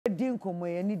yɛdi nkɔmmɔ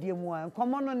yɛ ne die mu a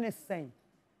nkɔmmɔ no ne sɛn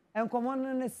nkɔmmɔ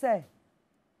no ne sɛ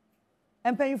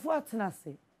mpanyinfoɔ atena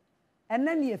ase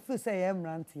ɛnɛ ne yɛfiri sɛ yɛ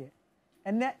mmeranteɛ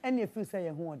ɛnɛ ɛne yɛfiri sɛ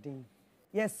yɛ hoɔden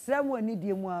yɛsrɛ mu ani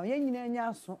die mu a yɛn nyinaa nya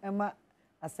aso ɛma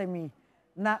asɛm yi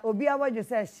na obi abɔdwe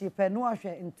sɛ hyepɛ no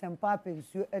ahwɛ ntempa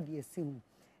apɛnsuo ade asi ho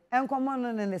nkɔmmɔ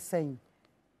no ne sɛn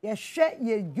yɛhwɛ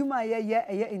yɛ dwuma yɛyɛ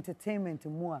ɛyɛ entertainment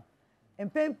mu a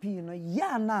mpɛn pii no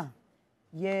yɛana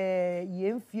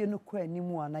yɛn fie no kɔ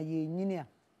anim a na yɛnyini a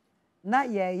na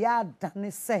yɛyɛ adane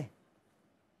sɛ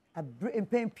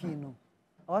mpɛn pii no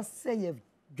ɔsɛ yɛ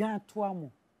dwantoa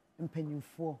mo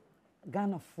mpanyinfoɔ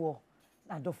Ghanafoɔ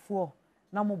adɔfoɔ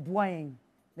na mo boa yɛn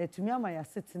na tumi ama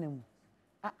yɛasetena mu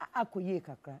akɔyie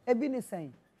kakra ebi ne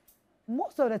sɛn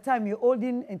most of the time you're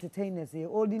holding entertainers you're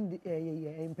holding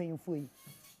mpanyinfoɔ yi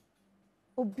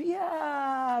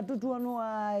obiara dodoɔ no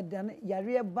a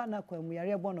yare ba na kwa mu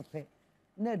yare bɔ no pɛ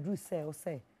na aduru sɛ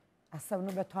ɔsɛ asɛm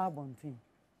no bɛtɔ abɔnten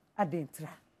adentra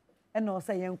ɛna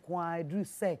ɔsɛ yɛn nko a aduru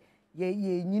sɛ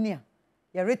yɛ nyini a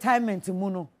yɛ retirement mu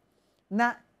no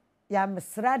na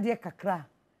yɛamesra deɛ kakra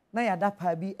na yɛada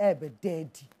paa bi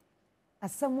ɛbɛdaadi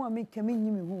asɛm a meka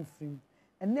menyi me ho mfirim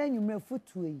ɛnɛ anwummerɛ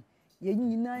fotuo yi yɛn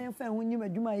nyinaa yɛmfa ho nyim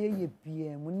adwuma a yɛyɛ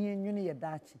biaa mu ne yɛnwene yɛ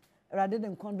daakye awurade de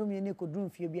nkɔndom yɛ ne kɔduru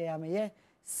mfie bia yɛameyɛ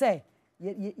sɛ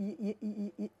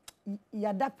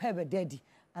yɛada paa bɛdaadi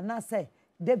anaasɛ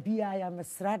da biaa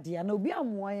yɛamesra deɛ na obi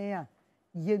amoa yɛn a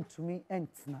yɛntumi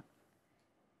ntena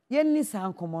yɛnni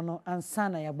saa nkɔmmɔ no ansa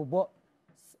na yɛabobɔ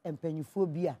mpanyinfoɔ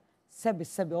bi a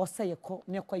sɛbesɛbe ɔsɛ yɛkɔ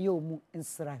ne yɛkɔyɛ wɔ mu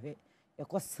nsrahwɛ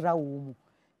yɛkɔsra wɔ mu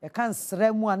yɛka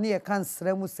nsra mu a ne yɛka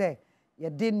nsra mu sɛ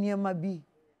yɛde nneɛma bi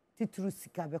titiri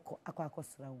sika bɛkɔ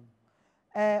akɔsra wɔ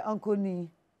mu Uncle Nii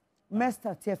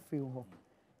mɛsta te afiri hɔ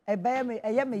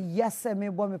ɛyɛ me ya sɛ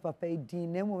mebɔ me papa yi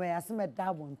din na mmom ɛyɛ asɛ mɛda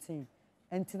abɔnten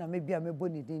ɛnti na mebi a mebɔ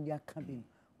ne din de aka bi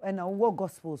ɛna wowɔ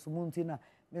gospels mu nti na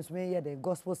meso meyɛ the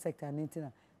gospel sector ne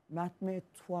nti na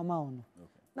metoa ma wo no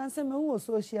na sɛ mehu wɔ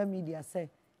social media sɛ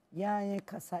yɛanyɛ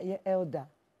kasa yɛ elder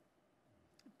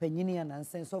panyini a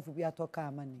nansɛn sɔfo bi atɔ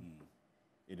kaa ma ne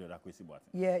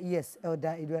yes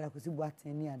elder Edward Akwesi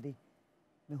Boateng ne ade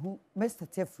mehu mɛsta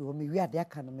te afiri hɔ mewi ade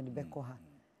aka no mede bɛkɔ ha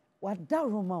wada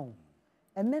roma wo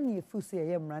ɛnɛ ne yɛfiri sɛ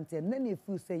yɛyɛ mmerante ɛnɛ ne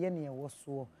yɛfiri sɛ yɛ ne yɛwɔ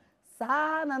soɔ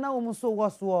saa na wo mu so wɔ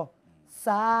soɔ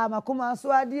saa makoma so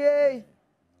adeɛ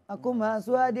makoma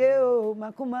so adeɛ o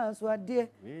makoma so adeɛ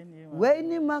wei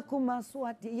ni makoma so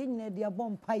adeɛ yɛ nyina de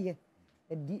abɔ mpayɛ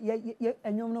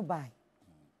ɛnwom no bae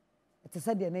ɛte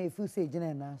sɛ deɛ na yɛfiri sɛ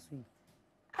gyina ɛna so yi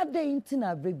adɛn nti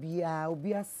na abrɛ biara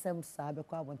obi asɛm saa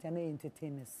bɛkɔ abɔnten na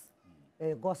entertainers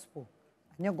gospel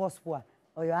anyɛ gospel a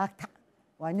ɔyɛ actor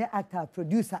wanyɛ actor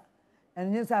producer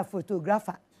ɛnyɛ sɛ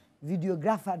photographer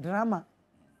videographer drama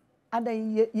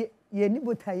adɛn yɛni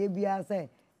botaeɛ biara sɛ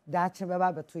daakye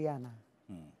bɛba bɛto yɛ anaa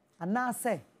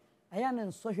anaasɛ ɛyɛ ne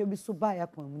nsɔhwɛ bi so baa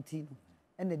yɛakɔn mu nti no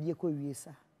ɛna de yɛkɔ wie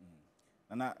saa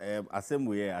na asɛm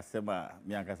wo yɛ asɛm a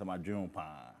me ankasa madwen ho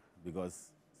paa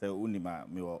because sɛ wonim a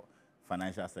mewɔ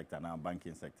financial sector na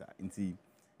banking sector nti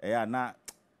ɛyɛ na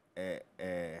it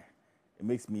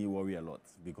makes me worry a lot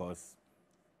because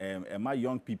my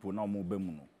young people now mo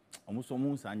bemu no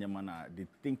almost saa nyama na they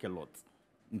think a lot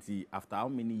nti after how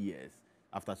many years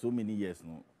after so many years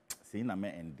no say na me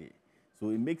end so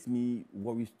it makes me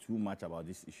worry too much about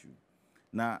this issue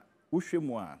na wohwɛ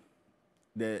mu a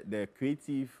the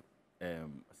creative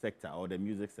sector or the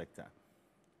music sector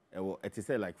it is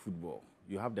like football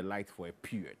you have the light for a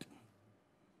period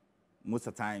most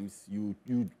of the times you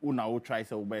will try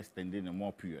to extend in a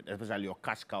more period, especially your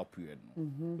cash cow period.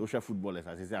 Those footballers,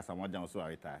 as I say, someone also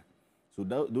retire. So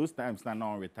those times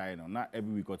now retire, not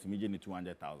every week or immediately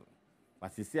 200,000.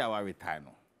 But they say our retire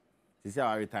now. They say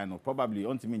our retire now. Probably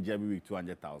on every week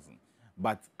 200,000.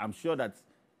 But I'm sure that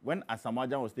when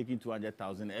Asamajan was taking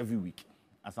 200,000 every week,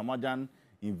 Asamajan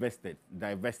invested,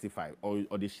 diversified, or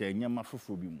the share nyama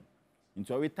fufubimu.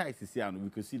 Into our retire, we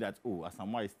could see that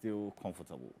Asamoah is still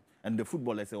comfortable. And the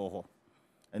footballers say, oh.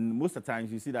 And most of the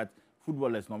times you see that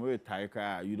footballers normally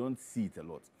retire, you don't see it a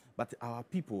lot. But our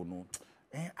people, no,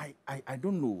 I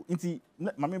don't know.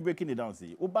 I'm breaking it down,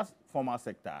 say, over formal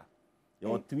sector, there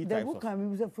are three types of...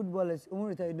 Can we say footballers,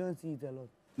 you don't see it a lot.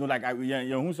 No, like,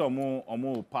 who's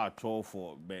more patrol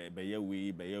for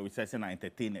we say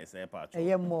entertainers, patrol.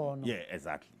 Yeah, more, no? Yeah,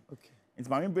 exactly. Okay. It's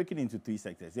breaking into three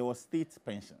sectors. There was state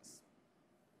pensions,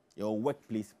 your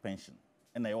workplace pension,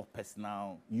 and your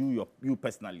personal, you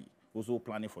personally also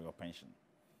planning for your pension.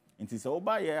 And it's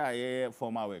over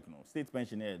formal work, no. State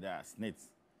pension, there are SNITs.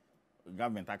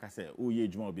 Government, like I say, yeah,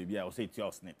 Juma baby, I will say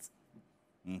 12 SNITs.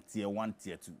 Tier 1,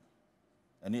 tier 2.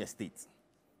 And your state.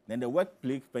 Then the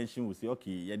workplace pension will say,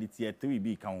 okay, yeah, the tier 3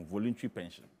 become voluntary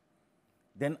pension.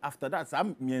 Then after that,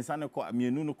 some now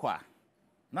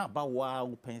about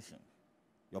wow pension,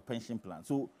 your pension plan.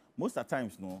 So most of the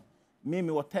times, no, me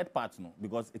or third part, no,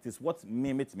 because it is what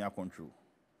me control.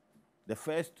 The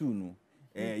first two, no,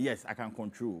 yes, I can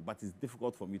control, but it's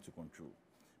difficult for me to control.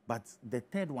 But the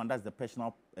third one, that's the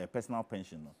personal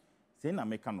pension, no. Saying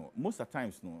America, no, most of the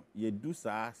times, no, you do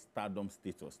stardom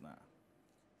status now.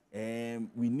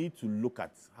 We need to look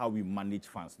at how we manage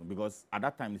funds, no, because at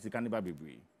that time, it's can never be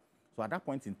brave. So at that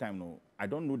point in time, no, I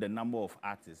don't know the number of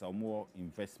artists or more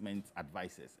investment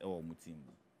advisors or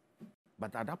mutimbu.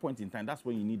 But at that point in time, that's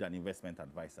when you need an investment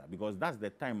advisor, because that's the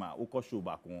time Oko show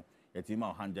back on your team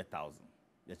 100,000,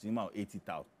 your team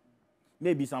 80,000.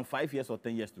 Maybe some 5 years or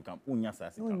 10 years to come.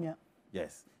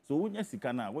 Yes. So unya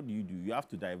sikana, what do? You have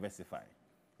to diversify.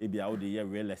 Maybe I would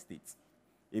real estate.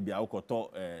 Maybe I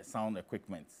would sound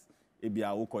equipment. Maybe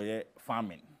I would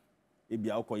farming.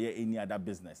 Maybe I would any other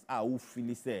business. I will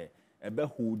feel say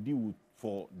hold you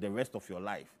for the rest of your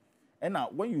life. And now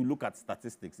when you look at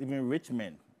statistics, even rich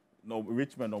men or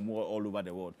more all over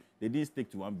the world, they didn't stick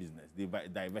to one business. They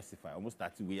diversify. Almost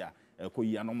that we are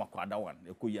one.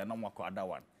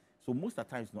 So most of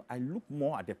the times, no, I look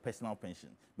more at the personal pension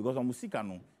because on musica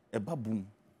no, a boom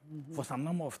for some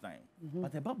number of time.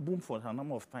 But a boom for some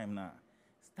number of time now.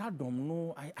 Stardom,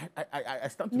 no, I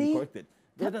stand to be corrected.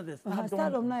 Whether the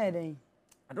stardom na yede.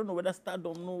 I don't know whether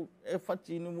stardom no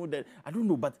I don't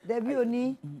know, but there be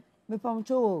only me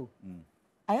pamcho.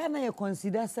 I na you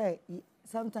consider say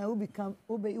sometimes we become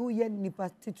we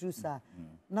nipa titru sa.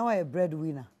 Now I a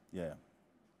breadwinner. Yeah.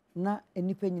 Na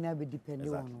nipa nyina be depend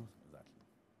on us.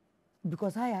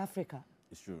 Because I Africa.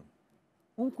 It's true.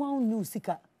 Unkwa new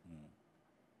sika.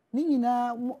 Ni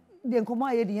nyina de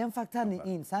nkoma ye de factor ni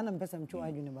in. Sa na mpesa mcho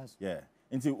universe. Yeah.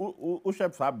 Until we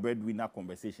should have breadwinner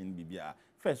conversation bibia.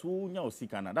 First, who nya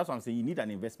osika na. That's what I'm saying. You need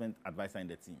an investment advisor in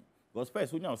the team. Because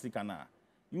first, who nya osika na.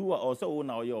 You are also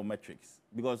own your metrics.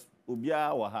 Because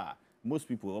obia waha most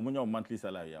people omo nya monthly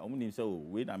salary. Omo nim say oh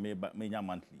we na me nya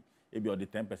monthly. Maybe or the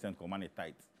 10% command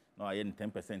tight. No, I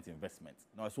 10% investment.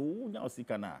 No, so who nya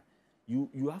osika na.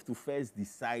 You have to first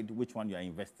decide which one you are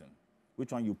investing,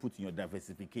 which one you put in your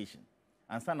diversification.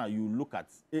 And so now you look at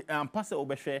and pass it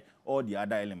over share all the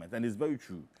other elements, and it's very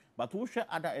true. But we share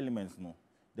other elements, no.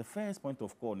 The first point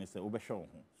of call is over share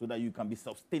so that you can be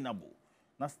sustainable.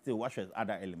 Not still watch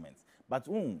other elements. But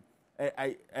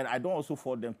I don't also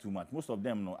fault them too much. Most of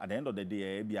them, no, at the end of the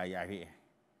day, be a yare.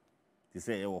 They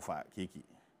say offer keki,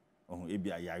 be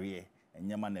a yare, and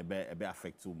yaman ebe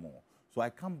affect you more. So I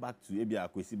come back to Ebia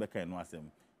Kwesi Beka and Wasem,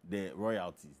 the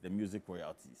royalties, the music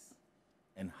royalties,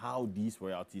 and how these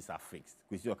royalties are fixed.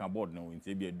 Kwesi you can board now in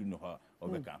Ebia do know how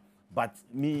Beka. But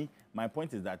my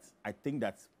point is that I think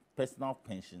that personal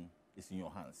pension is in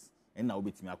your hands, and now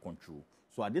it's me control.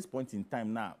 So at this point in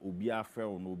time now, Obia fair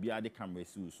or Obia the camera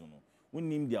so no. We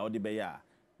name the Audibeya,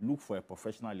 look for a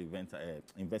professional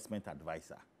investment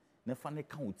advisor. Never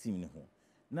count team home.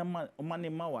 Na man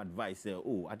advice say,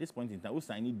 oh, at this point in time, we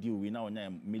sign a deal, we now on a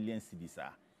million CDs.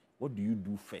 What do you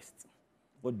do first?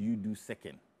 What do you do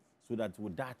second? So that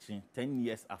with that 10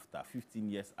 years after,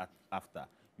 15 years after,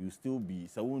 you still be,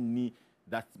 so we need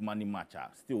that money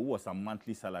matcher. Still, was a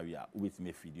monthly salary with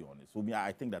me feed you on it. So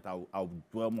I think that I'll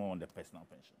dwell more on the personal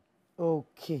pension.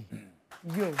 Okay.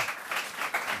 Yo.